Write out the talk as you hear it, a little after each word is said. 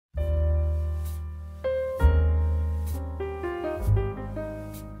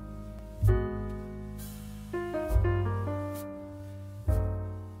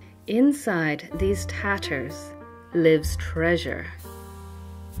inside these tatters lives treasure.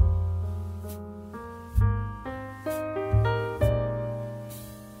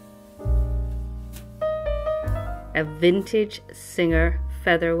 A Vintage Singer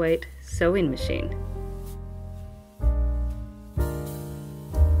Featherweight sewing machine.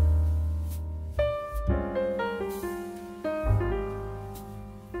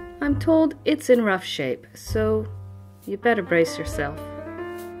 I'm told it's in rough shape, so you better brace yourself.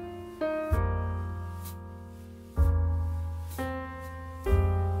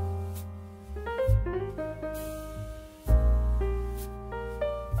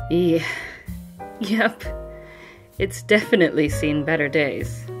 Yeah, yep, it's definitely seen better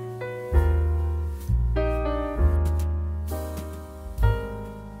days.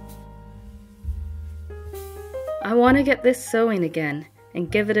 I want to get this sewing again and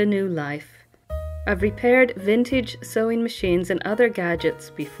give it a new life. I've repaired vintage sewing machines and other gadgets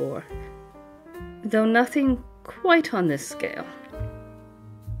before, though nothing quite on this scale.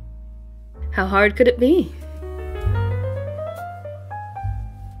 How hard could it be?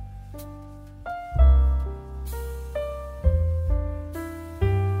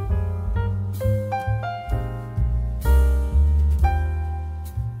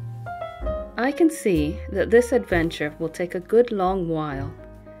 I can see that this adventure will take a good long while,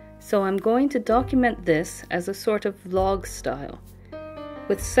 so I'm going to document this as a sort of vlog style,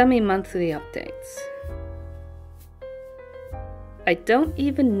 with semi-monthly updates. I don't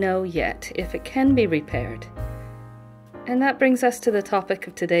even know yet if it can be repaired, and that brings us to the topic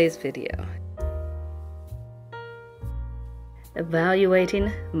of today's video.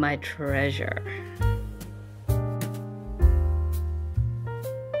 Evaluating my treasure.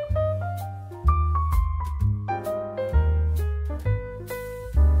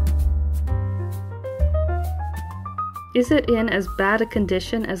 Is it in as bad a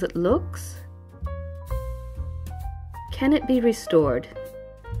condition as it looks? Can it be restored?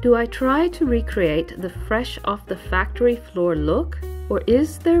 Do I try to recreate the fresh off the factory floor look, or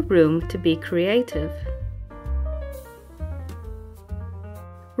is there room to be creative?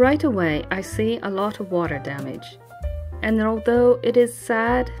 Right away, I see a lot of water damage, and although it is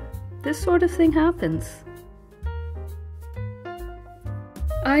sad, this sort of thing happens.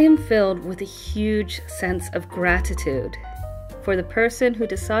 I am filled with a huge sense of gratitude for the person who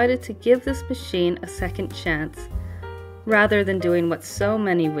decided to give this machine a second chance, rather than doing what so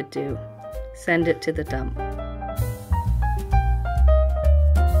many would do, send it to the dump.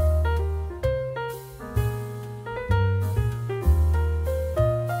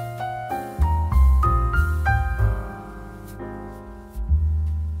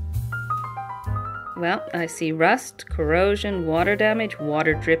 Well, I see rust, corrosion, water damage,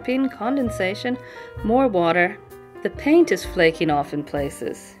 water dripping, condensation, more water. The paint is flaking off in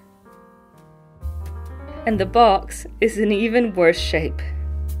places. And the box is in even worse shape.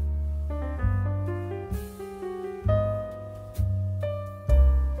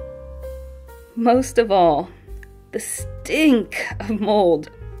 Most of all, the stink of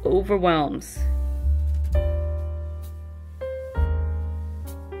mold overwhelms.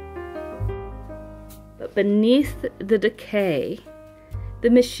 But beneath the decay, the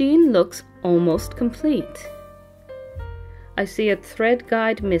machine looks almost complete. I see a thread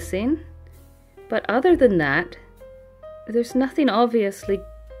guide missing, but other than that, there's nothing obviously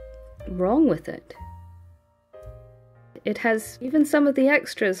wrong with it. It has even some of the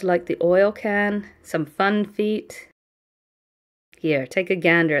extras like the oil can, some fun feet. Here, take a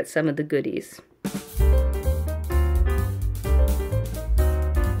gander at some of the goodies.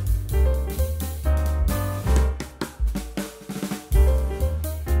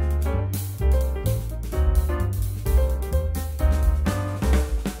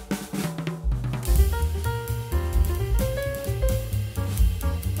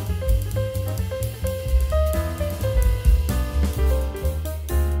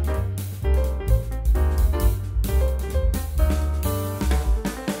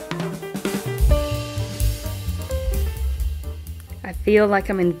 I feel like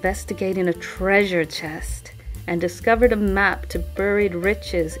I'm investigating a treasure chest and discovered a map to buried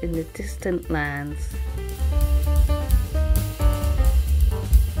riches in the distant lands.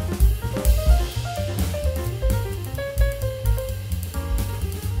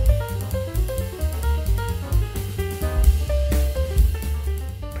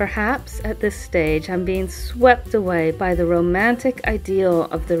 Perhaps at this stage I'm being swept away by the romantic ideal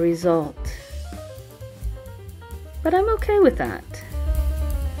of the result. But I'm okay with that.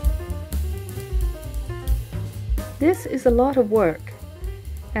 This is a lot of work,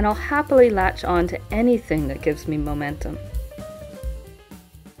 and I'll happily latch on to anything that gives me momentum.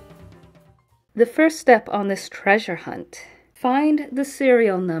 The first step on this treasure hunt. Find the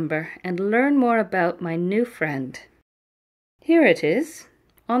serial number and learn more about my new friend. Here it is,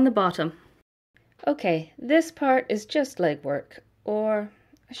 on the bottom. Okay, this part is just legwork, or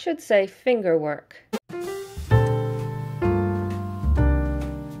I should say finger work.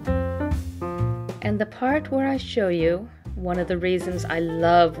 And the part where I show you one of the reasons I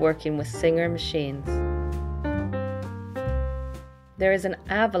love working with Singer machines. There is an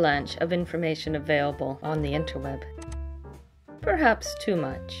avalanche of information available on the interweb. Perhaps too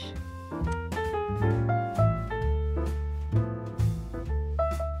much.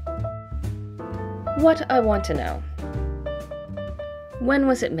 What I want to know. When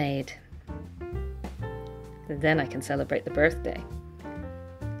was it made? Then I can celebrate the birthday.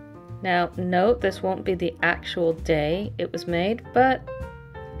 Now, note this won't be the actual day it was made, but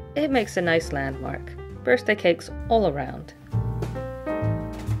it makes a nice landmark. Birthday cakes all around.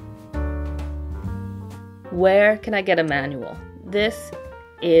 Where can I get a manual? This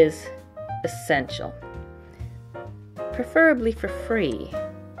is essential. Preferably for free.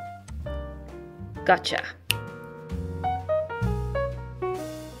 Gotcha.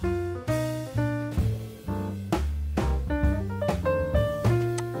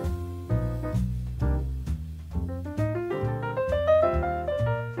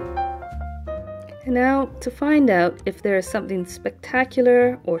 Now, to find out if there is something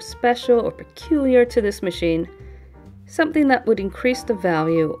spectacular or special or peculiar to this machine, something that would increase the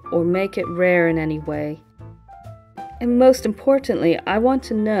value or make it rare in any way. And most importantly, I want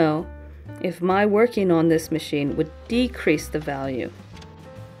to know if my working on this machine would decrease the value.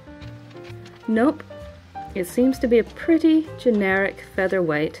 Nope, it seems to be a pretty generic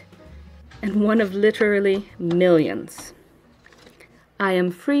featherweight and one of literally millions. I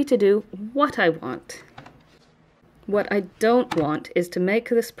am free to do what I want. What I don't want is to make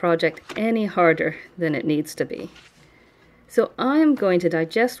this project any harder than it needs to be. So I'm going to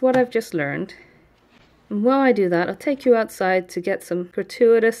digest what I've just learned. And while I do that, I'll take you outside to get some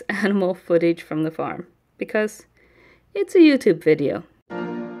gratuitous animal footage from the farm, because it's a YouTube video.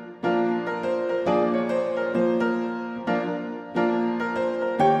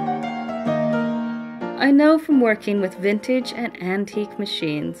 I know from working with vintage and antique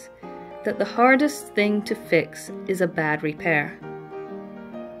machines that the hardest thing to fix is a bad repair.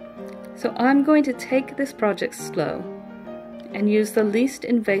 So I'm going to take this project slow and use the least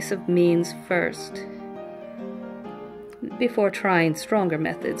invasive means first, before trying stronger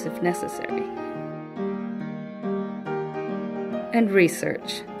methods if necessary. And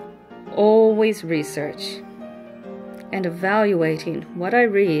research. Always research. And evaluating what I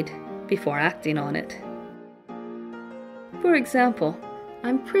read before acting on it. For example,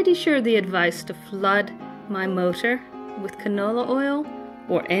 I'm pretty sure the advice to flood my motor with canola oil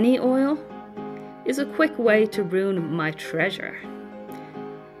or any oil is a quick way to ruin my treasure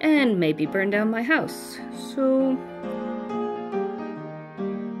and maybe burn down my house. So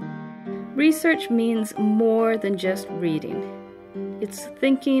research means more than just reading. It's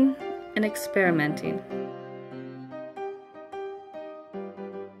thinking and experimenting.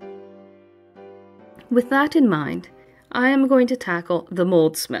 With that in mind, I am going to tackle the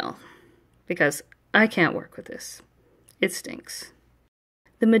mold smell, because I can't work with this. It stinks.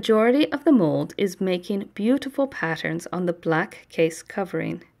 The majority of the mold is making beautiful patterns on the black case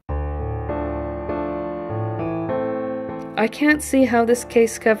covering. I can't see how this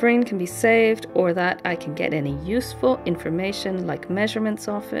case covering can be saved or that I can get any useful information like measurements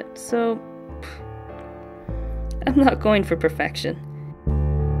off it, so I'm not going for perfection.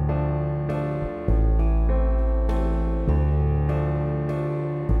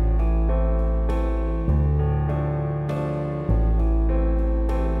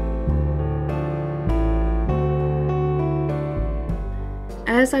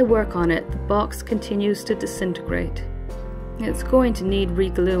 As I work on it, the box continues to disintegrate. It's going to need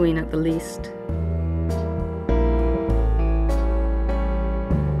re-gluing at the least.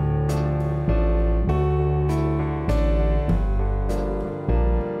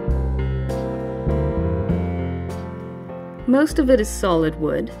 Most of it is solid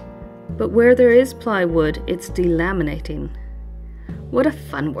wood, but where there is plywood, it's delaminating. What a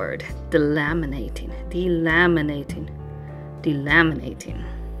fun word, delaminating, delaminating. Delaminating.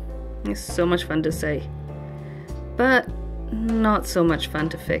 It's so much fun to say, but not so much fun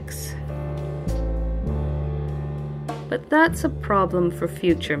to fix. But that's a problem for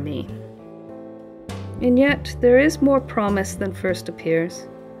future me. And yet, there is more promise than first appears.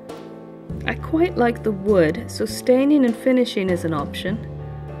 I quite like the wood, so staining and finishing is an option,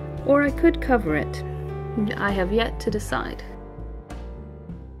 or I could cover it. I have yet to decide.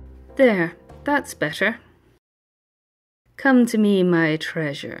 There, That's better. Come to me, my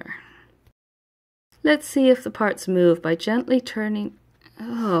treasure. Let's see if the parts move by gently turning.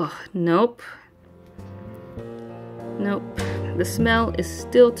 Oh, nope. Nope. The smell is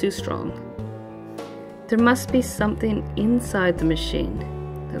still too strong. There must be something inside the machine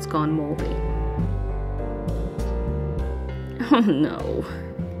that's gone moldy. Oh no.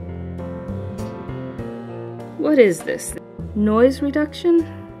 What is this? Noise reduction?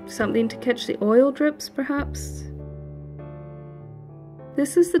 Something to catch the oil drips, perhaps?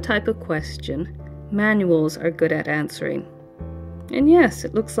 This is the type of question manuals are good at answering. And yes,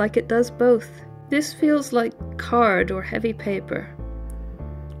 it looks like it does both. This feels like card or heavy paper.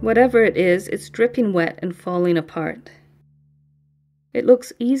 Whatever it is, it's dripping wet and falling apart. It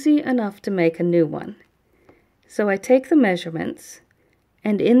looks easy enough to make a new one. So I take the measurements,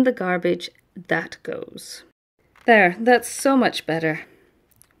 and in the garbage that goes. There, that's so much better.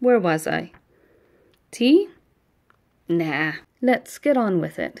 Where was I? Tea? Nah, let's get on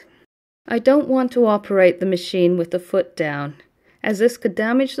with it. I don't want to operate the machine with the foot down, as this could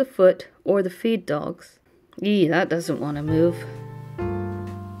damage the foot or the feed dogs. Eee, that doesn't want to move.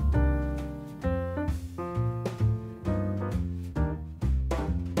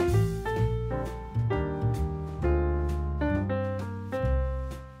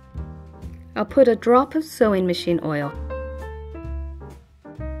 I'll put a drop of sewing machine oil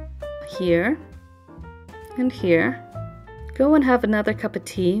here and here. Go and have another cup of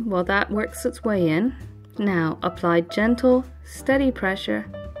tea while that works its way in. Now apply gentle, steady pressure.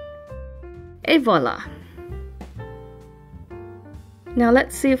 Et voila! Now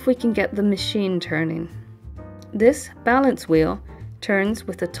let's see if we can get the machine turning. This balance wheel turns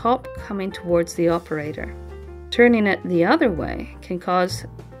with the top coming towards the operator. Turning it the other way can cause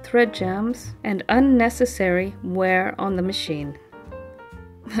thread jams and unnecessary wear on the machine.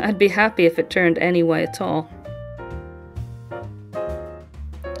 I'd be happy if it turned any way at all.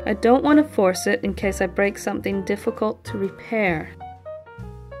 I don't want to force it in case I break something difficult to repair.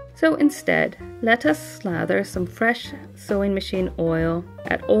 So instead, let us slather some fresh sewing machine oil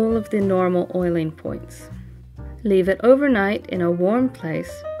at all of the normal oiling points. Leave it overnight in a warm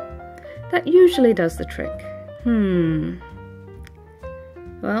place. That usually does the trick.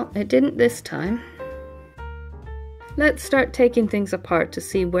 Well, it didn't this time. Let's start taking things apart to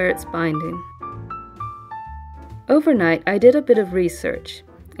see where it's binding. Overnight, I did a bit of research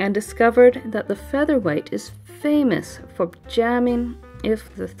and discovered that the featherweight is famous for jamming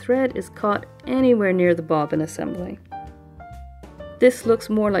if the thread is caught anywhere near the bobbin assembly. This looks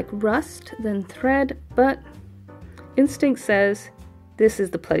more like rust than thread, but instinct says this is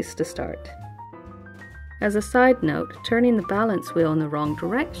the place to start. As a side note, turning the balance wheel in the wrong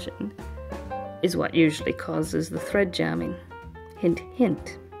direction is what usually causes the thread jamming. Hint,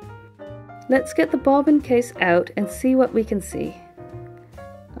 hint. Let's get the bobbin case out and see what we can see.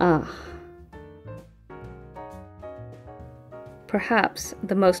 Perhaps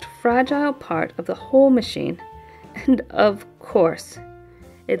the most fragile part of the whole machine, and of course,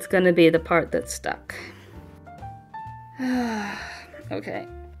 it's going to be the part that's stuck. Okay.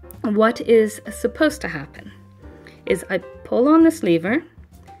 What is supposed to happen is I pull on this lever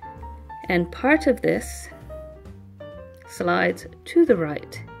and part of this slides to the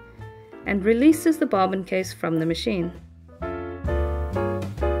right and releases the bobbin case from the machine.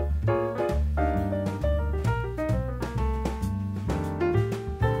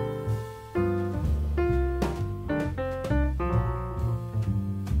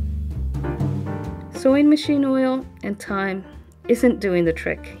 Sewing machine oil and time isn't doing the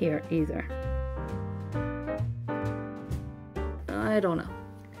trick here either. I don't know.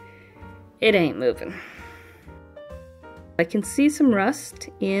 It ain't moving. I can see some rust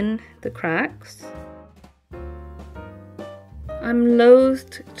in the cracks. I'm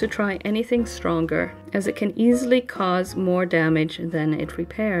loath to try anything stronger, as it can easily cause more damage than it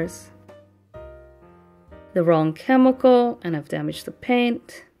repairs. The wrong chemical, and I've damaged the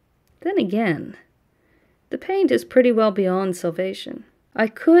paint. Then again, the paint is pretty well beyond salvation. I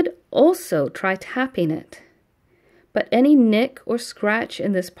could also try tapping it, but any nick or scratch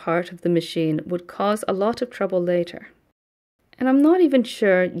in this part of the machine would cause a lot of trouble later. And I'm not even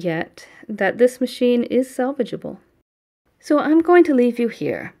sure yet that this machine is salvageable. So I'm going to leave you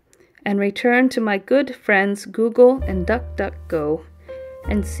here and return to my good friends Google and DuckDuckGo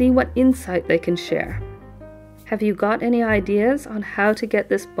and see what insight they can share. Have you got any ideas on how to get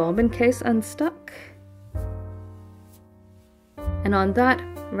this bobbin case unstuck? And on that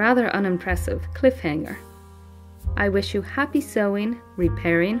rather unimpressive cliffhanger, I wish you happy sewing,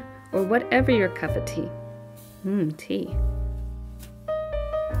 repairing, or whatever your cup of tea. Tea.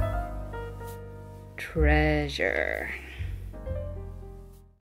 treasure.